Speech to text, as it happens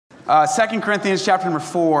2 Corinthians chapter number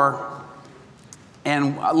 4.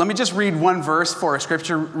 And let me just read one verse for a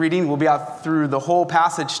scripture reading. We'll be out through the whole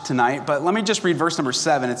passage tonight, but let me just read verse number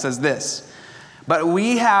 7. It says this: "But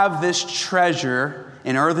we have this treasure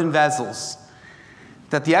in earthen vessels,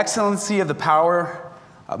 that the excellency of the power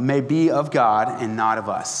may be of God and not of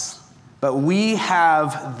us. But we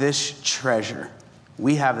have this treasure."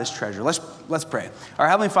 We have this treasure. Let's pray. Our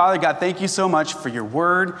Heavenly Father, God, thank you so much for your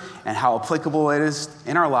word and how applicable it is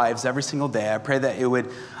in our lives every single day. I pray that it would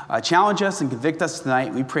challenge us and convict us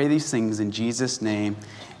tonight. We pray these things in Jesus' name.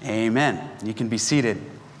 Amen. You can be seated.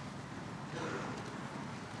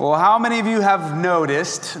 Well, how many of you have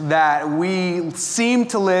noticed that we seem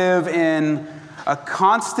to live in a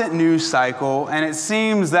constant news cycle, and it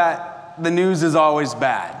seems that the news is always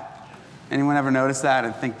bad? Anyone ever notice that?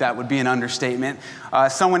 I think that would be an understatement.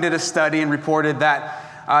 Someone did a study and reported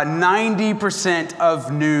that 90%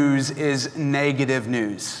 of news is negative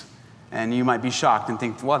news. And you might be shocked and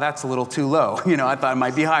think, well, that's a little too low. I thought it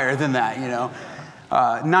might be higher than that,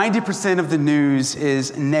 90% of the news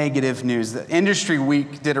is negative news. The Industry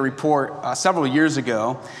Week did a report several years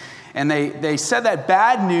ago, and they said that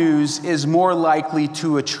bad news is more likely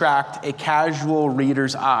to attract a casual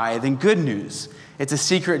reader's eye than good news. It's a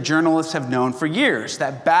secret journalists have known for years,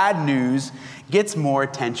 that bad news gets more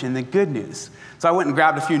attention than good news. So I went and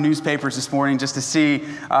grabbed a few newspapers this morning just to see,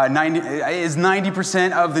 is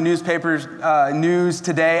 90% of the newspapers' news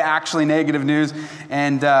today actually negative news?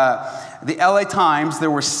 And the LA Times,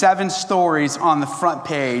 there were 7 stories on the front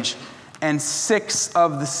page, and 6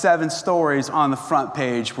 of the 7 stories on the front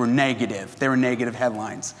page were negative. They were negative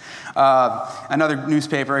headlines. Another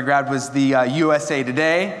newspaper I grabbed was the USA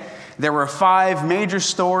Today. There were 5 major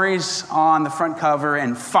stories on the front cover,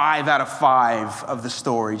 and 5 out of 5 of the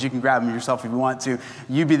stories, you can grab them yourself if you want to,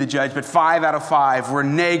 you be the judge, but 5 out of 5 were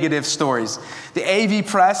negative stories. The AV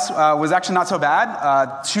Press was actually not so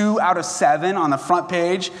bad, 2 out of 7 on the front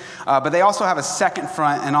page, but they also have a second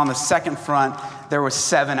front, and on the second front, there was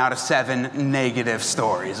 7 out of 7 negative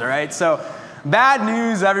stories, all right? So bad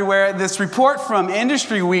news everywhere. This report from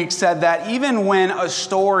Industry Week said that even when a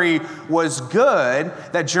story was good,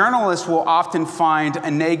 that journalists will often find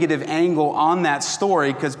a negative angle on that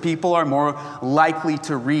story because people are more likely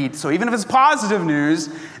to read. So even if it's positive news,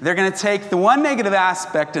 they're going to take the one negative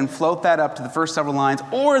aspect and float that up to the first several lines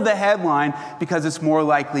or the headline because it's more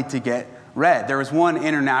likely to get read. There was one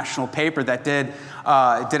international paper that did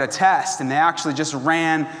a test, and they actually just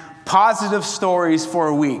ran positive stories for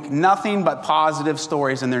a week, nothing but positive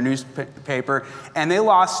stories in their newspaper, and they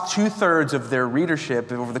lost 2/3 of their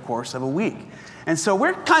readership over the course of a week. And so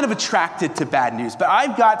we're kind of attracted to bad news, but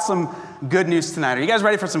I've got some good news tonight. Are you guys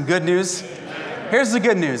ready for some good news? Here's the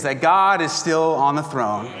good news, that God is still on the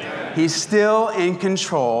throne. He's still in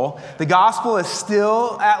control. The gospel is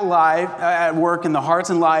still at work in the hearts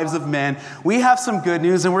and lives of men. We have some good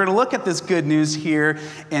news, and we're going to look at this good news here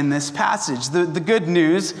in this passage. The good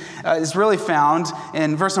news is really found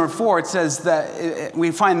in verse number 4. It says that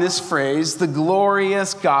we find this phrase, the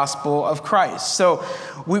glorious gospel of Christ. So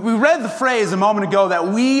we read the phrase a moment ago that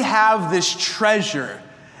we have this treasure.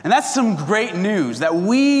 And that's some great news, that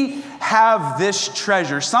we have this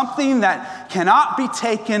treasure, something that cannot be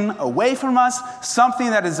taken away from us, something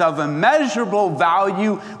that is of immeasurable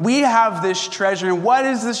value. We have this treasure. And what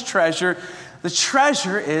is this treasure? The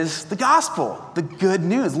treasure is the gospel, the good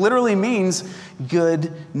news. Literally means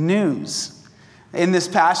good news. In this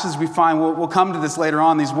passage we find, we'll come to this later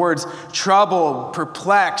on, these words, trouble,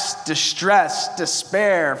 perplexed, distressed,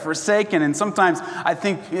 despair, forsaken. And sometimes I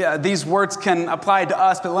think these words can apply to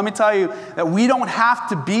us, but let me tell you that we don't have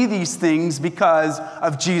to be these things because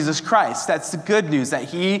of Jesus Christ. That's the good news, that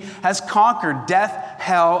he has conquered death,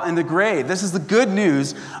 hell, and the grave. This is the good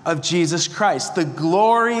news of Jesus Christ, the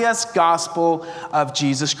glorious gospel of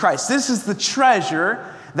Jesus Christ. This is the treasure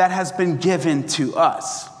that has been given to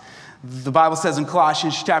us. The Bible says in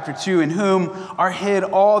Colossians chapter 2, in whom are hid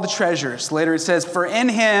all the treasures. Later it says, for in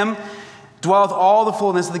him dwelleth all the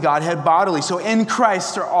fullness of the Godhead bodily. So in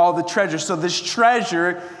Christ are all the treasures. So this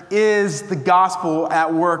treasure is the gospel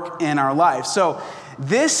at work in our life. So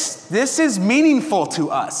this is meaningful to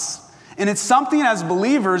us. And it's something as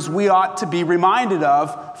believers we ought to be reminded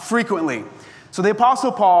of frequently. So the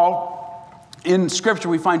Apostle Paul, in Scripture,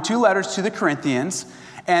 we find 2 letters to the Corinthians.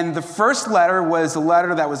 And the first letter was a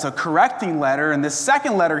letter that was a correcting letter. And the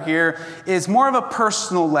second letter here is more of a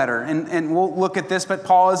personal letter. And we'll look at this, but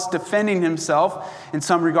Paul is defending himself in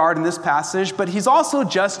some regard in this passage. But he's also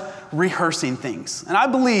just rehearsing things. And I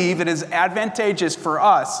believe it is advantageous for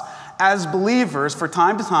us as believers from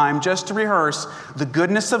time to time just to rehearse the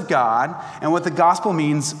goodness of God and what the gospel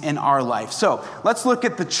means in our life. So let's look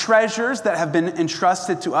at the treasures that have been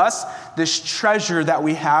entrusted to us. This treasure that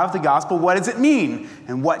we have, the gospel, what does it mean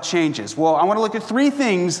and what changes? Well, I want to look at three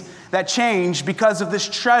things that change because of this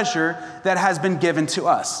treasure that has been given to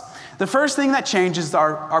us. The first thing that changes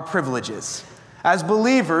are our privileges. As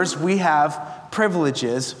believers, we have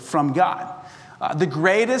privileges from God. The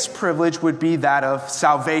greatest privilege would be that of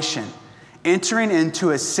salvation, entering into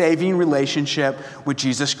a saving relationship with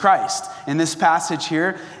Jesus Christ. In this passage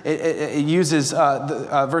here, it uses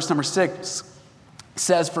verse number 6,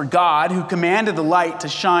 says, "For God, who commanded the light to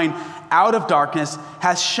shine out of darkness,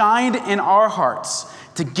 has shined in our hearts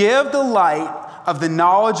to give the light of the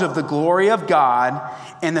knowledge of the glory of God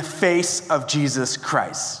in the face of Jesus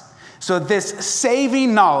Christ." So this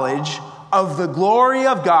saving knowledge of the glory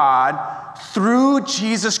of God through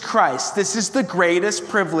Jesus Christ, this is the greatest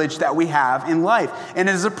privilege that we have in life. And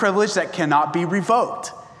it is a privilege that cannot be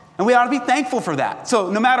revoked. And we ought to be thankful for that. So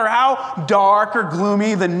no matter how dark or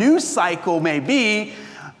gloomy the news cycle may be,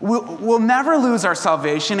 we'll never lose our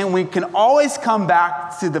salvation, and we can always come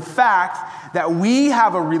back to the fact that we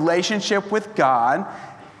have a relationship with God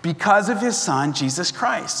because of his son, Jesus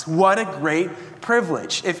Christ. What a great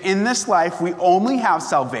privilege. If in this life we only have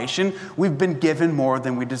salvation, we've been given more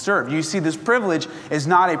than we deserve. You see, this privilege is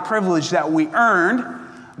not a privilege that we earned,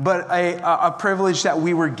 but a privilege that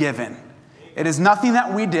we were given. It is nothing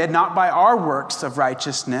that we did, not by our works of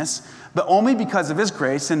righteousness, but only because of his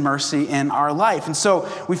grace and mercy in our life. And so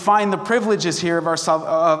we find the privileges here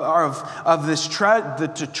of this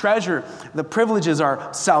treasure. The privileges are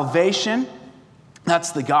salvation.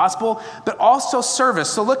 That's the gospel, but also service.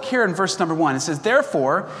 So look here in verse number 1. It says,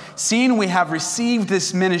 "Therefore, seeing we have received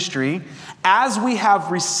this ministry, as we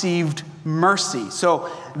have received mercy." So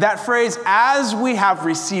that phrase, "as we have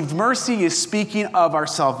received mercy," is speaking of our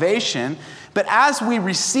salvation. But as we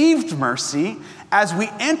received mercy, as we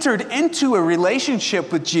entered into a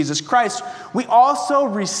relationship with Jesus Christ, we also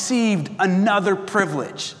received another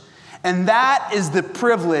privilege. And that is the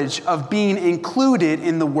privilege of being included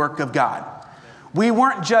in the work of God. We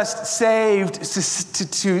weren't just saved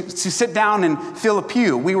to sit down and fill a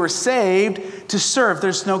pew. We were saved to serve.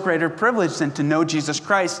 There's no greater privilege than to know Jesus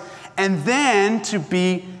Christ and then to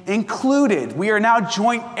be included. We are now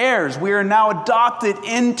joint heirs. We are now adopted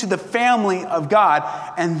into the family of God.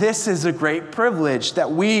 And this is a great privilege,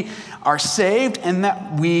 that we are saved and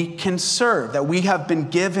that we can serve, that we have been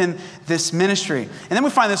given this ministry. And then we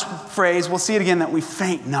find this phrase, we'll see it again, that we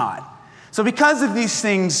faint not. So because of these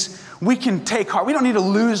things, we can take heart. We don't need to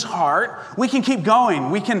lose heart. We can keep going.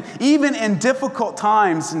 We can, even in difficult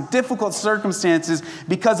times and difficult circumstances,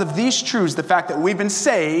 because of these truths, the fact that we've been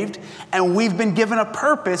saved and we've been given a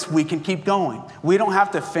purpose, we can keep going. We don't have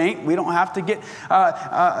to faint. We don't have to get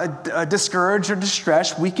discouraged or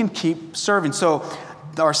distressed. We can keep serving. So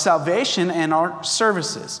our salvation and our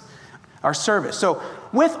service. So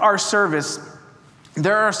with our service,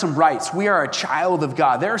 there are some rights. We are a child of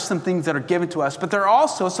God. There are some things that are given to us, but there are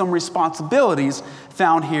also some responsibilities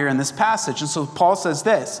found here in this passage. And so Paul says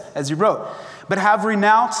this, as he wrote, "But have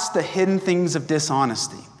renounced the hidden things of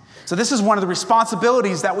dishonesty." So this is one of the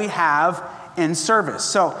responsibilities that we have in service.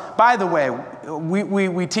 So, by the way,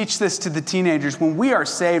 we teach this to the teenagers. When we are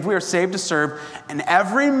saved to serve, and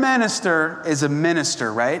every minister is a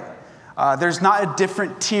minister, right? There's not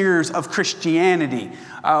different tiers of Christianity.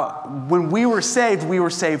 When we were saved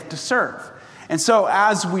to serve. And so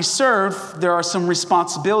as we serve, there are some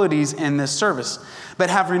responsibilities in this service.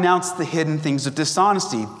 "But have renounced the hidden things of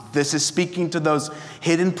dishonesty." This is speaking to those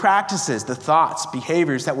hidden practices, the thoughts,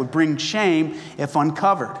 behaviors that would bring shame if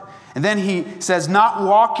uncovered. And then he says, "not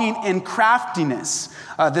walking in craftiness."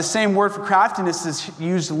 The same word for craftiness is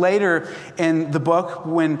used later in the book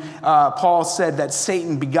when Paul said that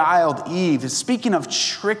Satan beguiled Eve. It's speaking of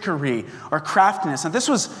trickery or craftiness. Now this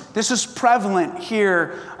was prevalent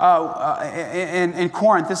here in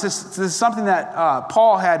Corinth. This is something that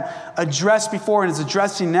Paul had addressed before and is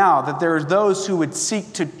addressing now, that there are those who would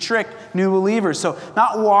seek to trick new believers. So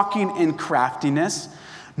not walking in craftiness,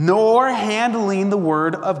 nor handling the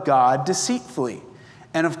word of God deceitfully.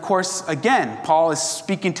 And of course, again, Paul is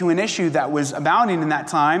speaking to an issue that was abounding in that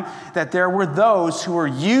time, that there were those who were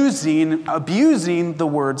abusing the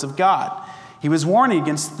words of God. He was warning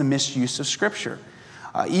against the misuse of Scripture.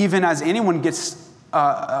 Even as anyone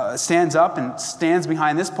stands up and stands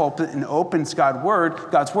behind this pulpit and opens God's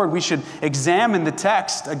word, we should examine the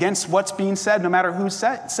text against what's being said, no matter who's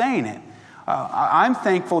saying it. I'm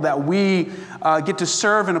thankful that we get to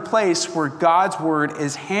serve in a place where God's word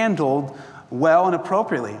is handled well and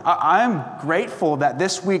appropriately. I'm grateful that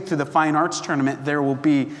this week through the Fine Arts Tournament, there will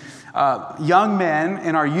be young men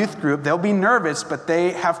in our youth group. They'll be nervous, but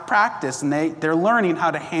they have practice, and they're learning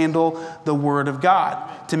how to handle the Word of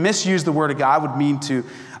God. To misuse the Word of God would mean to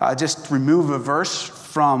just remove a verse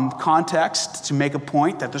from context to make a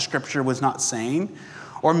point that the Scripture was not saying,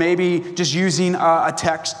 or maybe just using a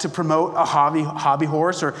text to promote a hobby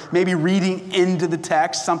horse, or maybe reading into the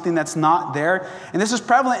text something that's not there. And this is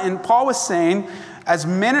prevalent, and Paul was saying, as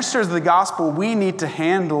ministers of the gospel, we need to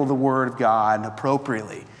handle the Word of God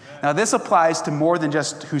appropriately. Now, this applies to more than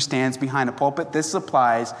just who stands behind a pulpit. This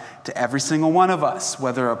applies to every single one of us,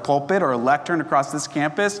 whether a pulpit or a lectern across this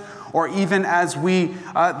campus, or even as we,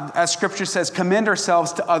 as Scripture says, commend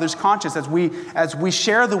ourselves to others' conscience. As we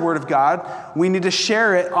share the Word of God, we need to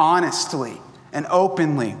share it honestly and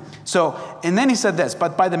openly. So, and then he said this,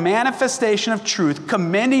 but by the manifestation of truth,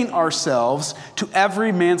 commending ourselves to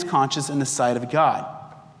every man's conscience in the sight of God.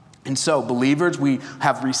 And so, believers, we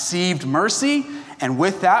have received mercy, and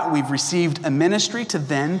with that, we've received a ministry to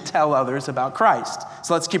then tell others about Christ.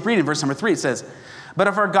 So let's keep reading. Verse number 3, it says, but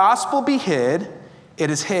if our gospel be hid,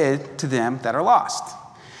 it is hid to them that are lost,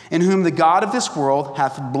 in whom the God of this world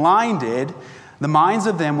hath blinded the minds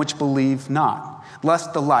of them which believe not,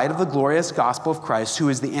 lest the light of the glorious gospel of Christ, who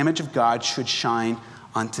is the image of God, should shine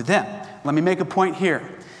unto them. Let me make a point here.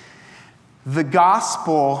 The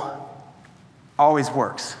gospel always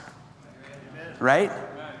works, right?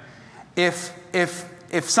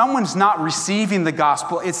 If someone's not receiving the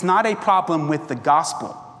gospel, it's not a problem with the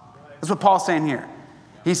gospel. That's what Paul's saying here.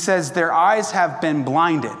 He says their eyes have been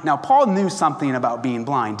blinded. Now, Paul knew something about being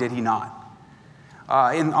blind, did he not?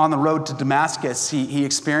 On the road to Damascus, he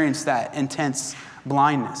experienced that intense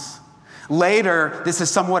blindness. Later, this is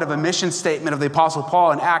somewhat of a mission statement of the Apostle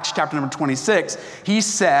Paul in Acts chapter number 26. He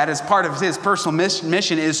said, as part of his personal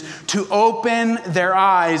mission, is to open their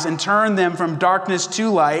eyes and turn them from darkness to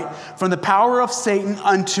light, from the power of Satan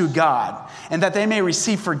unto God, and that they may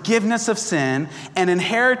receive forgiveness of sin and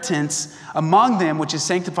inheritance among them, which is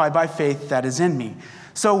sanctified by faith that is in me.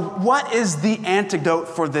 So what is the antidote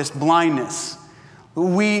for this blindness?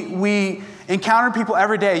 We encounter people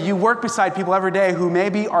every day. You work beside people every day who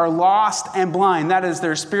maybe are lost and blind. That is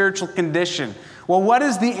their spiritual condition. Well, what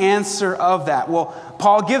is the answer of that? Well,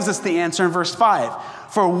 Paul gives us the answer in verse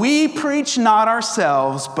 5. For we preach not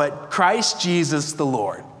ourselves, but Christ Jesus the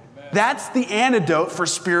Lord. Amen. That's the antidote for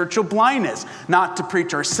spiritual blindness. Not to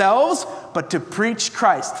preach ourselves, but to preach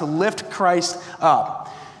Christ, to lift Christ up.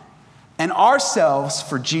 And ourselves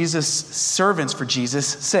for Jesus, servants for Jesus'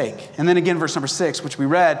 sake. And then again, verse number 6, which we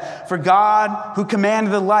read, for God who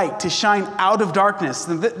commanded the light to shine out of darkness.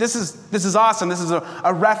 This is awesome. This is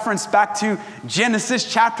a reference back to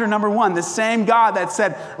Genesis chapter number 1. The same God that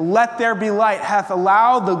said, let there be light, hath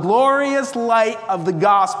allowed the glorious light of the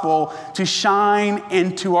gospel to shine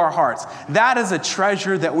into our hearts. That is a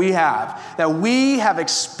treasure that we have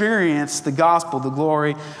experienced the gospel, the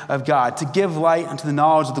glory of God, to give light unto the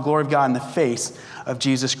knowledge of the glory of God in the face of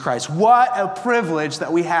Jesus Christ. What a privilege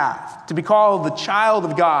that we have to be called the child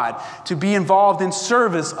of God, to be involved in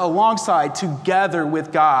service alongside, together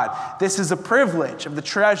with God. This is a privilege of the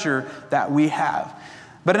treasure that we have.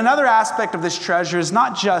 But another aspect of this treasure is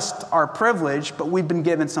not just our privilege, but we've been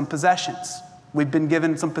given some possessions. We've been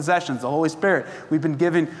given some possessions, the Holy Spirit. We've been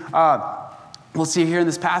given, we'll see here in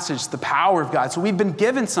this passage, the power of God. So we've been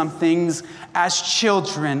given some things as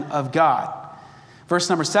children of God. Verse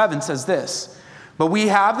number 7 says this, but we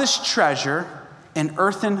have this treasure in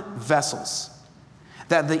earthen vessels,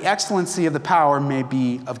 that the excellency of the power may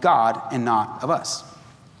be of God and not of us.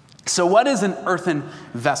 So what is an earthen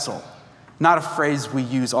vessel? Not a phrase we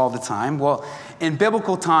use all the time. Well, in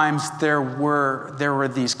biblical times, there were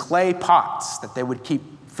these clay pots that they would keep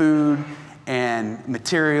food and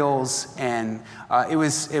materials, and it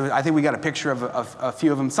was I think we got a picture of a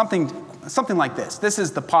few of them, something like this. This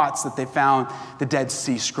is the pots that they found the Dead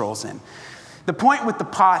Sea Scrolls in. The point with the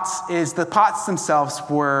pots is the pots themselves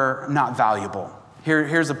were not valuable.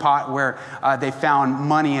 Here's a pot where they found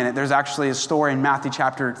money in it. There's actually a story in Matthew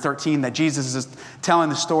chapter 13 that Jesus is telling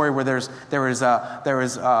the story where there was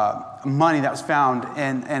money that was found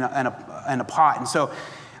in a pot. And so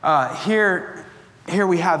here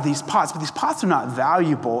we have these pots, but these pots are not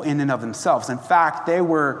valuable in and of themselves. In fact, they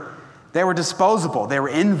were disposable. They were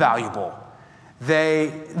invaluable.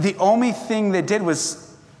 The only thing they did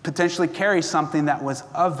was potentially carry something that was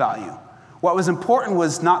of value. What was important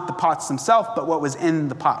was not the pots themselves, but what was in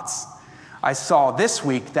the pots. I saw this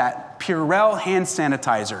week that Purell hand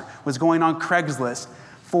sanitizer was going on Craigslist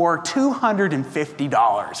for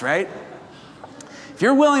 $250, right? if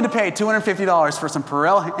you're willing to pay $250 for some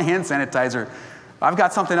Perel hand sanitizer, I've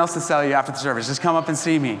got something else to sell you after the service. Just come up and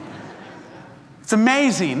see me. It's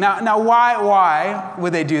amazing. Now, why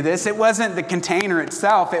would they do this? It wasn't the container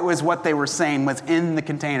itself. It was what they were saying was in the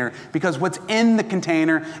container. Because what's in the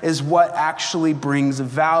container is what actually brings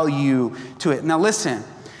value to it. Now, listen.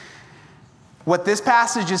 What this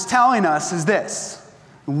passage is telling us is this.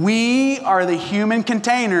 We are the human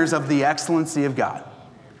containers of the excellency of God.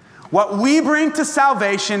 What we bring to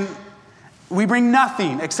salvation, we bring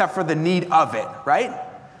nothing except for the need of it, right?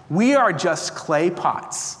 We are just clay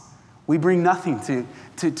pots. We bring nothing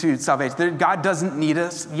to salvation. God doesn't need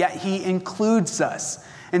us, yet he includes us.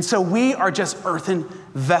 And so we are just earthen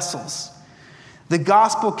vessels. The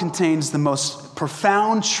gospel contains the most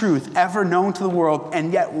profound truth ever known to the world,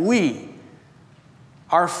 and yet we,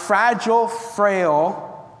 our fragile,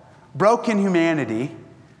 frail, broken humanity,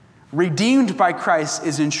 redeemed by Christ,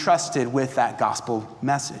 is entrusted with that gospel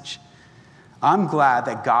message. I'm glad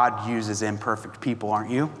that God uses imperfect people,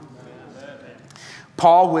 aren't you?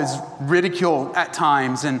 Paul was ridiculed at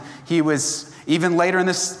times, and he was, even later in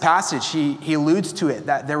this passage, he alludes to it,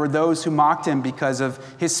 that there were those who mocked him because of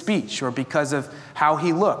his speech or because of how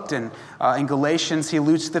he looked. And in Galatians, he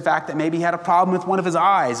alludes to the fact that maybe he had a problem with one of his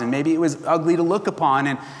eyes, and maybe it was ugly to look upon,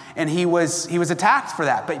 and he was attacked for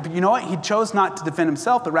that. But you know what? He chose not to defend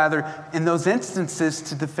himself, but rather in those instances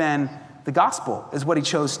to defend the gospel is what he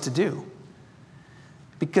chose to do.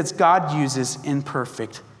 Because God uses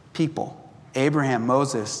imperfect people. Abraham,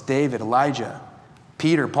 Moses, David, Elijah,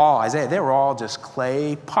 Peter, Paul, Isaiah, they were all just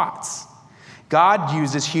clay pots. God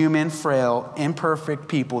uses human, frail, imperfect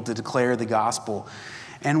people to declare the gospel.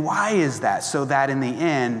 And why is that? So that in the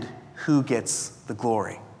end, who gets the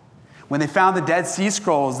glory? When they found the Dead Sea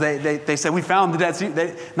Scrolls, they said, we found the Dead Sea,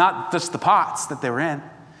 not just the pots that they were in.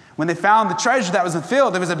 When they found the treasure that was in the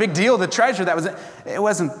field, it was a big deal. The treasure that was in, it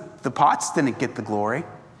wasn't, the pots didn't get the glory.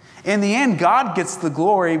 In the end, God gets the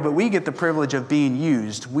glory, but we get the privilege of being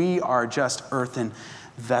used. We are just earthen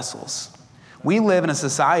vessels. We live in a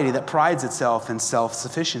society that prides itself in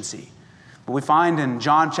self-sufficiency. But we find in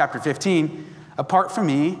John chapter 15, apart from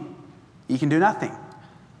me, you can do nothing.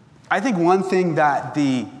 I think one thing that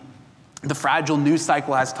the fragile news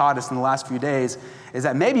cycle has taught us in the last few days is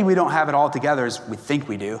that maybe we don't have it all together as we think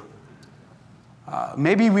we do.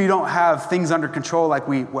 Maybe we don't have things under control like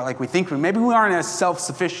we think we. Maybe we aren't as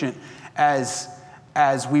self-sufficient as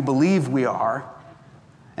we believe we are.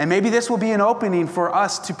 And maybe this will be an opening for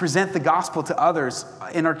us to present the gospel to others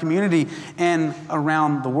in our community and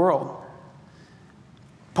around the world.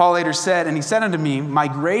 Paul later said, and he said unto me, my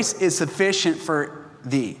grace is sufficient for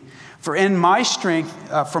thee. For my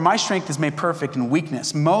strength is made perfect in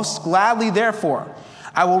weakness. Most gladly, therefore,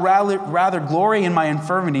 I will rather glory in my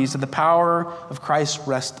infirmities, that the power of Christ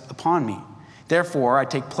rest upon me. Therefore, I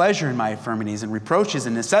take pleasure in my infirmities and reproaches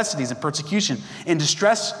and necessities and persecution and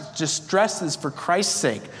distresses for Christ's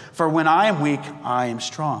sake. For when I am weak, I am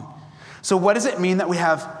strong. So what does it mean that we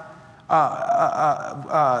have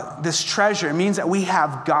this treasure? It means that we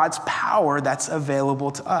have God's power that's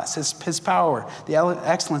available to us, his power, the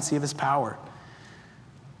excellency of his power.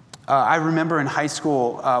 I remember in high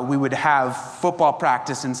school, we would have football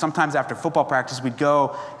practice, and sometimes after football practice, we'd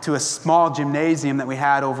go to a small gymnasium that we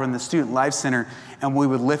had over in the Student Life Center, and we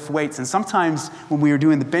would lift weights. And sometimes when we were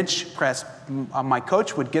doing the bench press, my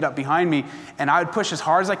coach would get up behind me, and I would push as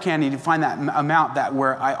hard as I can to find that amount that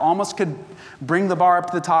where I almost could bring the bar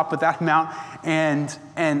up to the top with that amount,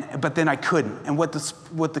 but then I couldn't. And what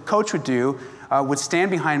the coach would do would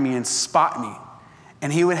stand behind me and spot me,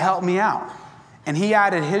 and he would help me out. And he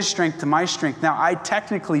added his strength to my strength. Now, I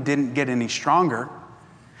technically didn't get any stronger.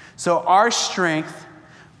 So our strength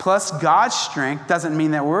plus God's strength doesn't mean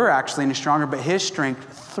that we're actually any stronger, but his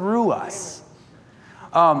strength through us.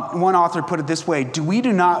 One author put it this way: we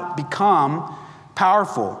do not become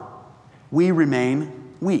powerful, we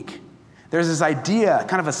remain weak. There's this idea,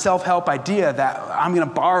 kind of a self-help idea, that I'm going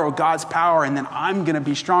to borrow God's power and then I'm going to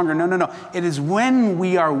be stronger. No. It is when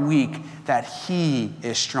we are weak that he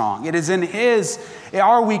is strong. It is in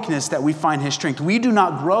our weakness that we find his strength. We do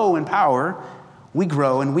not grow in power, we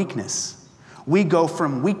grow in weakness. We go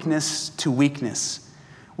from weakness to weakness,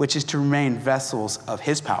 which is to remain vessels of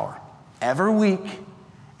his power, ever weak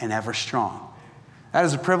and ever strong. That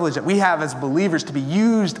is a privilege that we have as believers, to be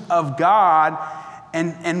used of God.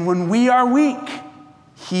 And when we are weak,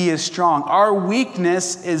 he is strong. Our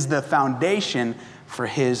weakness is the foundation for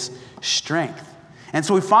his strength. And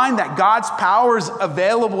so we find that God's power is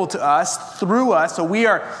available to us through us. So we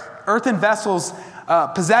are earthen vessels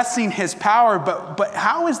possessing his power, but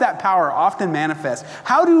how is that power often manifest?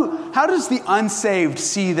 How does the unsaved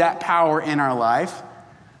see that power in our life?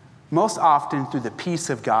 Most often through the peace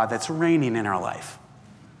of God that's reigning in our life.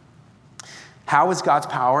 How is God's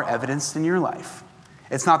power evidenced in your life?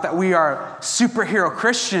 It's not that we are superhero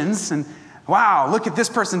Christians and, wow, look at this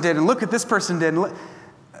person did and look at this person did.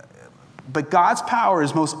 But God's power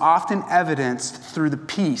is most often evidenced through the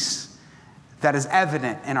peace that is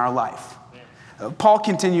evident in our life. Paul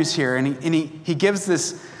continues here, and he gives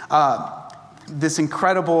this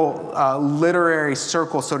incredible literary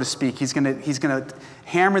circle, so to speak. He's gonna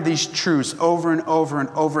hammer these truths over and over and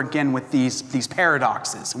over again with these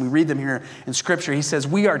paradoxes. And we read them here in Scripture. He says,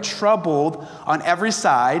 we are troubled on every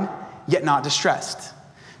side, yet not distressed.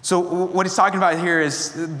 So what he's talking about here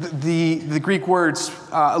is the Greek words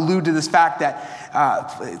allude to this fact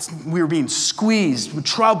that we were being squeezed,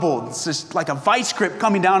 troubled. It's just like a vice grip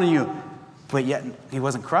coming down on you. But yet he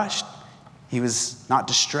wasn't crushed. He was not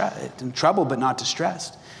distressed, in trouble, but not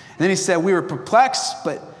distressed. And then he said, we were perplexed,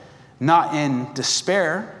 but not in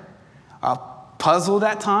despair. Puzzled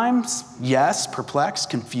at times, yes. Perplexed,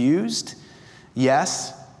 confused,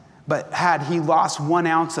 yes. But had he lost 1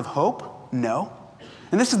 ounce of hope? No.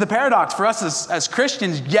 And this is the paradox for us as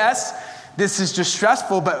Christians. Yes, this is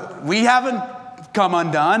distressful, but we haven't come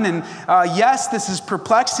undone. And yes, this is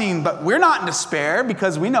perplexing, but we're not in despair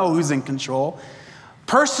because we know who's in control.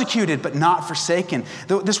 Persecuted, but not forsaken.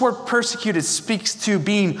 This word persecuted speaks to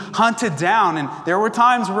being hunted down. And there were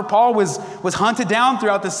times where Paul was hunted down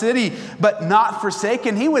throughout the city, but not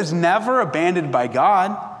forsaken. He was never abandoned by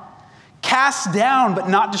God. Cast down, but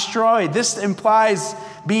not destroyed. This implies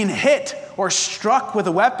being hit or struck with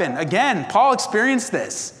a weapon. Again, Paul experienced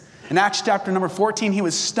this. In Acts chapter number 14, he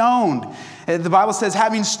was stoned. The Bible says,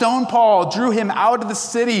 having stoned Paul, drew him out of the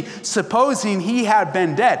city, supposing he had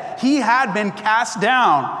been dead. He had been cast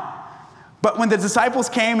down. But when the disciples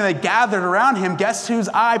came and they gathered around him, guess whose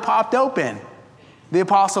eye popped open? The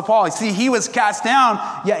Apostle Paul. You see, he was cast down,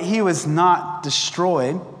 yet he was not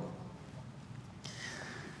destroyed.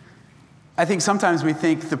 I think sometimes we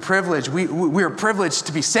think the privilege, we're privileged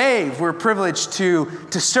to be saved, we're privileged to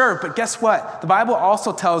serve, but guess what? The Bible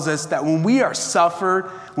also tells us that when we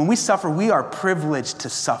suffer, we are privileged to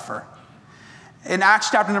suffer. In Acts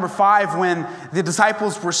chapter number 5, when the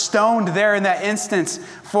disciples were stoned there in that instance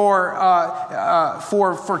for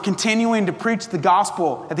continuing to preach the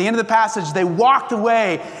gospel, at the end of the passage, they walked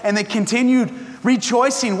away and they continued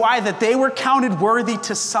rejoicing. Why? That they were counted worthy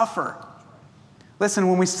to suffer. Listen,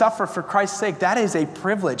 when we suffer for Christ's sake, that is a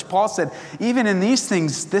privilege. Paul said, even in these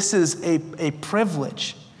things, this is a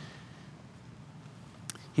privilege.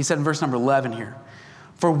 He said in verse number 11 here,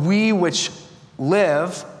 for we which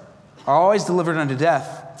live are always delivered unto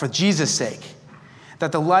death for Jesus' sake,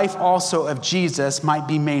 that the life also of Jesus might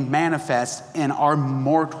be made manifest in our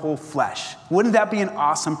mortal flesh. Wouldn't that be an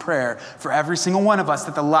awesome prayer for every single one of us,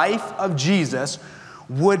 that the life of Jesus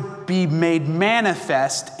would be made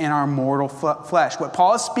manifest in our mortal flesh? What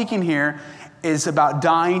Paul is speaking here is about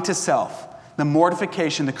dying to self, the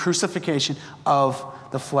mortification, the crucifixion of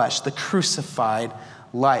the flesh, the crucified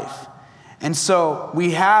life. And so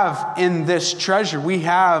we have in this treasure, we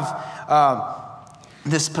have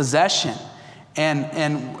this possession,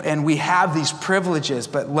 and we have these privileges.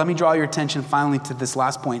 But let me draw your attention finally to this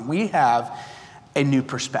last point. We have a new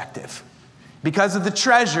perspective. Because of the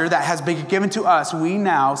treasure that has been given to us, we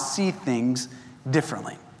now see things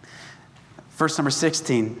differently. Verse number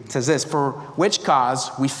 16 says this, for which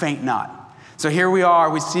cause we faint not. So here we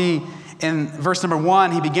are, we see in verse number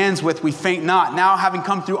 1, he begins with, we faint not. Now having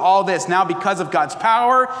come through all this, now because of God's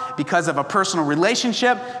power, because of a personal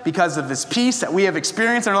relationship, because of this peace that we have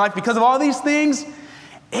experienced in our life, because of all these things,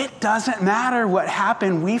 it doesn't matter what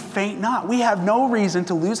happened, we faint not. We have no reason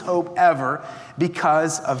to lose hope ever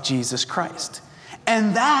because of Jesus Christ.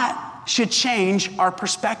 And that should change our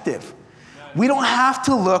perspective. We don't have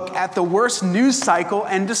to look at the worst news cycle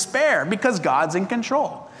and despair because God's in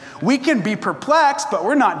control. We can be perplexed, but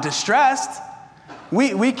we're not distressed.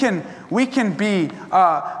 We can be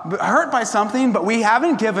hurt by something, but we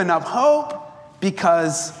haven't given up hope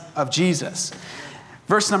because of Jesus.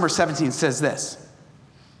 Verse number 17 says this,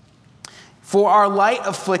 for our light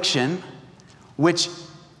affliction, which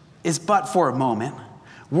is but for a moment,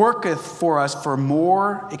 worketh for us for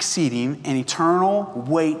more exceeding and eternal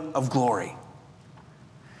weight of glory.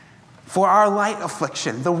 For our light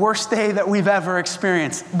affliction, the worst day that we've ever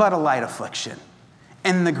experienced, but a light affliction.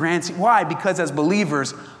 And the grand, why? Because as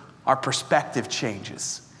believers, our perspective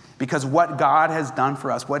changes. Because what God has done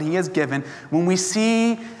for us, what he has given, when we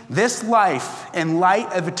see this life in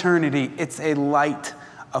light of eternity, it's a light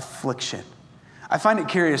affliction. I find it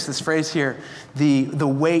curious, this phrase here, the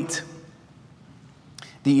weight,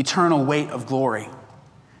 the eternal weight of glory.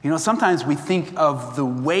 You know, sometimes we think of the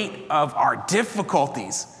weight of our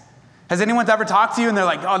difficulties. Has anyone ever talked to you and they're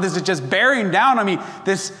like, oh, this is just bearing down on me,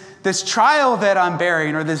 this trial that I'm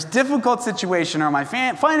bearing, or this difficult situation, or my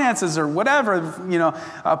finances, or whatever, you know,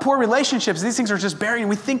 poor relationships, these things are just bearing.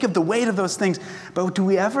 We think of the weight of those things, but do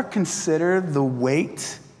we ever consider the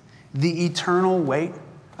weight, the eternal weight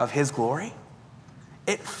of his glory?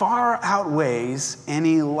 It far outweighs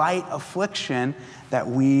any light affliction that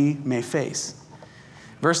we may face.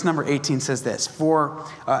 Verse number 18 says this, for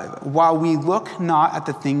while we look not at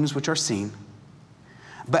the things which are seen,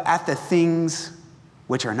 but at the things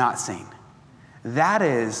which are not seen. That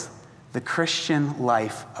is the Christian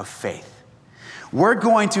life of faith. We're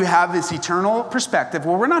going to have this eternal perspective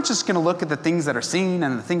where we're not just going to look at the things that are seen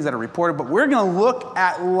and the things that are reported, but we're going to look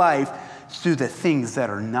at life through the things that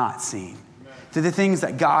are not seen, through the things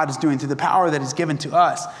that God is doing, through the power that is given to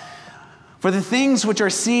us. For the things which are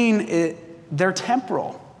seen, they're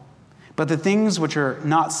temporal, but the things which are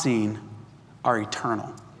not seen are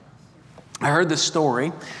eternal. I heard this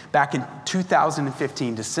story back in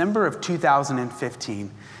 2015, December of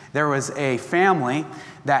 2015. There was a family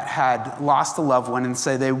that had lost a loved one, and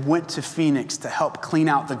so they went to Phoenix to help clean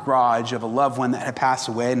out the garage of a loved one that had passed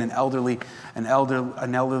away, and an elderly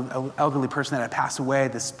person that had passed away,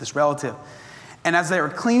 this relative. And as they were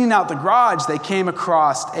cleaning out the garage, they came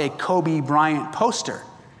across a Kobe Bryant poster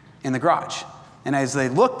in the garage. And as they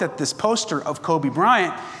looked at this poster of Kobe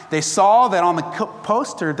Bryant, they saw that on the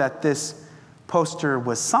poster that this poster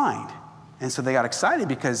was signed. And so they got excited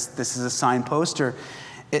because this is a signed poster.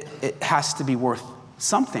 It has to be worth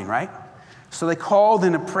something, right? So they called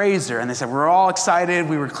an appraiser and they said, we're all excited.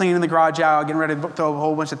 We were cleaning the garage out, getting ready to throw a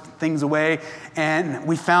whole bunch of things away. And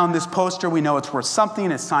we found this poster. We know it's worth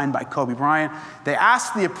something. It's signed by Kobe Bryant. They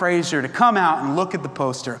asked the appraiser to come out and look at the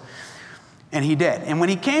poster. And he did. And when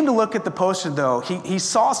he came to look at the poster, though, he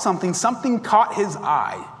saw something caught his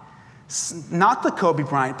eye. Not the Kobe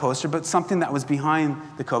Bryant poster, but something that was behind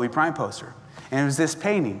the Kobe Bryant poster. And it was this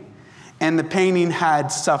painting. And the painting had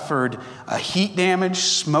suffered heat damage,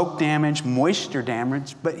 smoke damage, moisture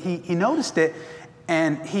damage, but he noticed it,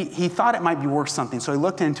 and he thought it might be worth something. So he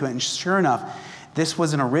looked into it, and sure enough, this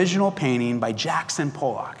was an original painting by Jackson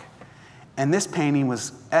Pollock. And this painting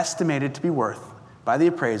was estimated to be worth, by the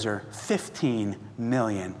appraiser, $15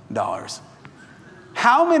 million.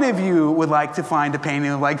 How many of you would like to find a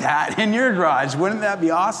painting like that in your garage? Wouldn't that be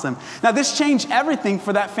awesome? Now, this changed everything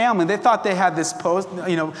for that family. They thought they had this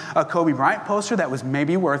a Kobe Bryant poster that was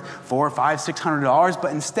maybe worth $400, $500, $600,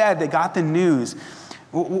 but instead they got the news.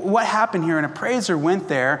 What happened here? An appraiser went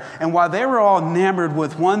there, and while they were all enamored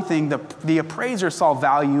with one thing, the appraiser saw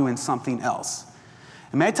value in something else.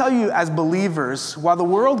 And may I tell you, as believers, while the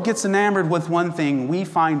world gets enamored with one thing, we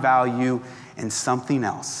find value in something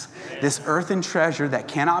else. This earthen treasure that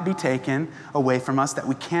cannot be taken away from us, that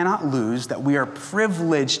we cannot lose, that we are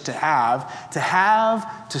privileged to have,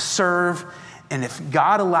 to serve, and if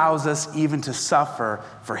God allows us even to suffer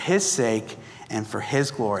for his sake and for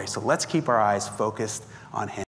his glory. So let's keep our eyes focused on him.